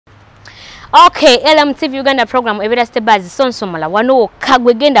Okay, LMTV Uganda program ebera stebazi sonsomola wano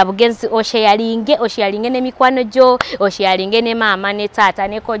kagwe genda bugenzi osharinge ne mikwano jo osharinge ne mama ne tata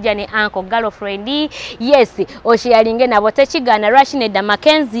ne koja ne uncle girlfriend yes osharinge nabo tekigana Rashineda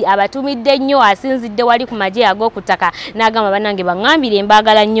Mackenzie abatumidde nnyo asinzidde wali ku maje ago kutaka nagamba banange bangambire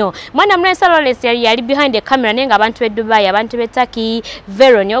embagala nnyo mwana mnesa Lawrence yali behind the camera nenga abantu be Dubai abantu be Turkey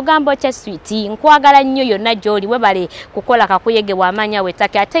Veron ogambo cha sweetie nkwagala nnyo yonna joli webale kukola kakuyege wa amanya we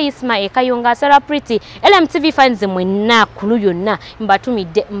Turkey ate Isma ekayunga Sara Pretty LMTV fans mwenna kulu yonna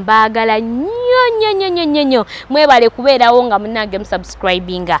mbatumidde mbagala nnyo mwebale kubeerawo nga munange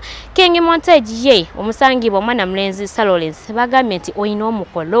msubscribinga Kenge Montage ye omusangibwa mwana mlenzi Lawrence bagambye nti oyina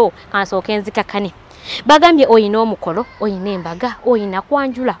omukolo kansooke nzikakane bagambye oyina omukolo oyina embaga oyina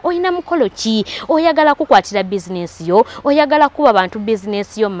kwanjula oyina mukolo ki oyagala kukwatira business yo oyagala kuba abantu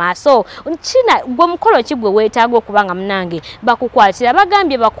business yo maso nchina gwo mukolo ki gwe weetaaga okubanga munange bakukwatira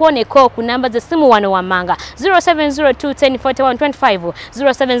bagambye bakoneko ku namba ze simu wano wamanga 0702104125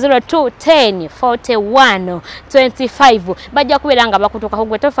 0702104125 bajja kuberanga bakutuka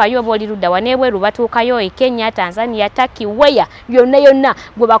kugwe tofayo boli ludda wanebwe rubatukayo Kenya Tanzania Turkey weya yonna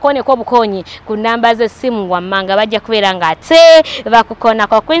gwe bakoneko bukonyi ku namba ze simu wamanga bajja kuberanga ate bakukona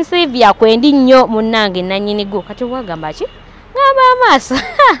kwa Quincy vya kwendi nnyo munange nanyini go kati wagamba ki ngaba amaso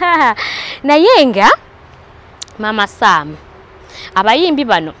na yenga mama Sam abayimbi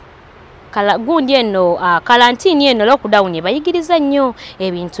bano kala gundi eno karantini eno lockdown bayigiriza nnyo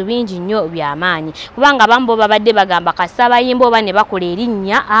ebintu bingi nnyo byamaanyi kubanga bambo babadde bagamba kasaba yimbo bane bakola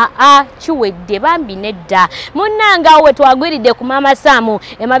erinnya kiwedde bambi nedda munnanga we twagwiridde ku mama Samu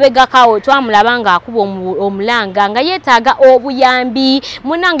emabega kawo twamulabanga akuba omulanga nga yetaaga obuyambi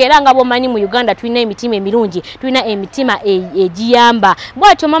munnanga era nga bomanyi mu Uganda tulina emitima emirungi tulina emitima egiyamba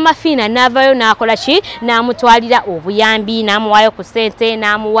bwatyo mama Fina navayo nakola ki namutwalira obuyambi namuwayo ku sente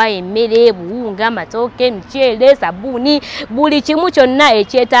namuwa emmere buunga matoke mchele sabuni buli kimu kyonna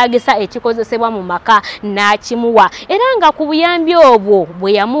ekyetaagisa ekikozesebwa mu maka nakimuwa era nga ku buyambi obwo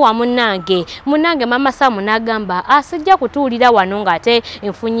bwe yamuwa munnange mama Samu nagamba asijja kutuulira wano ngate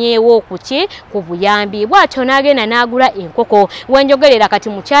enfunyeewo kuki ku buyambi bwatyo nagenda nagula enkoko wenjogerera kati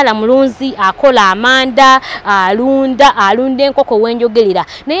mukyala mulunzi akola amanda alunda enkoko wenjogerera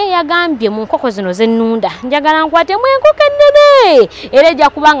naye yagambye mu nkoko zino zennunda njagala nkwate mu enkoko ennene era ejja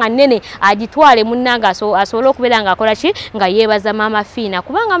kubanga nnene agitwale munnanga asobola okubeera akola ki nga yeebaza mama Fina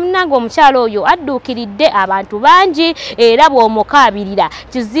kubanga munnanga omukyalo oyo adduukiridde abantu bangi era bw'omukaabirira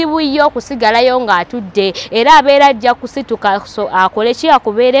kizibu nnyo okusigalayo ng'atudde era abeera ajja kusituka akole ki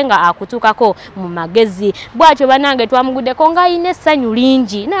akubeere nga akutukako mu magezi bw'atyo bannange twamuguddeko ng'ayina essanyu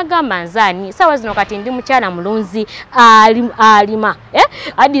lingi n'agamba nzaani sawa zino kati ndi mukyala mulunzi alima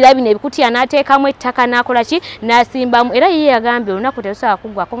addira bino ebikutiya n'ateekamu ettaka n'akola ki n'asimbamu era ye yagambye olunaku terusobola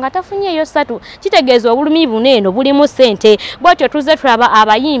kuggwako nga tafunyeeyo ssatu kitegeeza obulumi buneeno bulimu ssente bwatyo tuze tulaba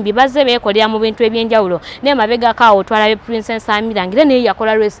abayimbi bazze beekolera mu bintu eby'enjawulo n'emabega kaawo twalabe Princess Amirangire naye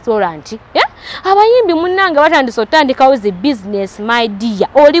yakola restaurant abayimbi munnange batandise otandikawo zi business my dear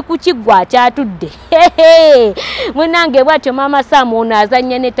oli ku kiggwa akyatudde munnange bwatyo mama Samu ono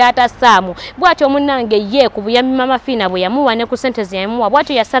azannya ne taata Samu bwatyo munnange ye ku buyambi mama Fina bwe yamuwa ne ku ssente ze yamuwa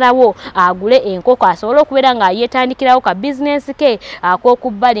bwatyo yasalawo agule enkoko asobole okubeera nga yeetandikirawo ka business ke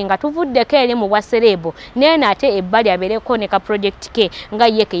ak'okubbali nga tuvuddeko eri mu bwa serebo naye nate ebbali abeereko ne ka project ke nga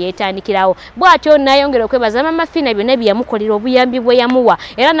ye ke yeetandikirawo bwatyo nayongera okwebaza mama Fina byonna bye yamukolera obuyambi bwe yamuwa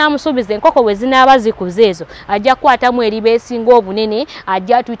era n'amusuubiza enkoko bwe zinaaba zikuze ezo ajja kukwatamu eri beesinga obunene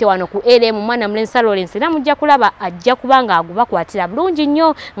ajja atuyite wano ku LM mwana mlensa Lawrence era mujja kulaba ajja kubanga agubakwatira bulungi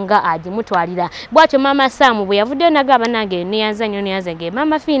nnyo nga agimutwalira bwatyo mama Samu bwe yavuddeyo nagamba nange neyanza nge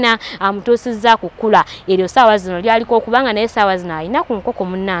mama Fina amutuusizza kukula eryo saawa zino lyaliko okubanga naye saawa zino alina ku nkoko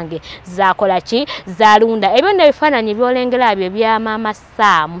munnange zakola ki zalunda ebyo nno ebifaananyi byolengera byo bya mama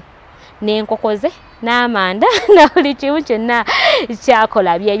Samu n'enkoko ze n'amanda na buli kimu kyonna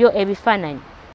kyakola byeyo ebifaananyi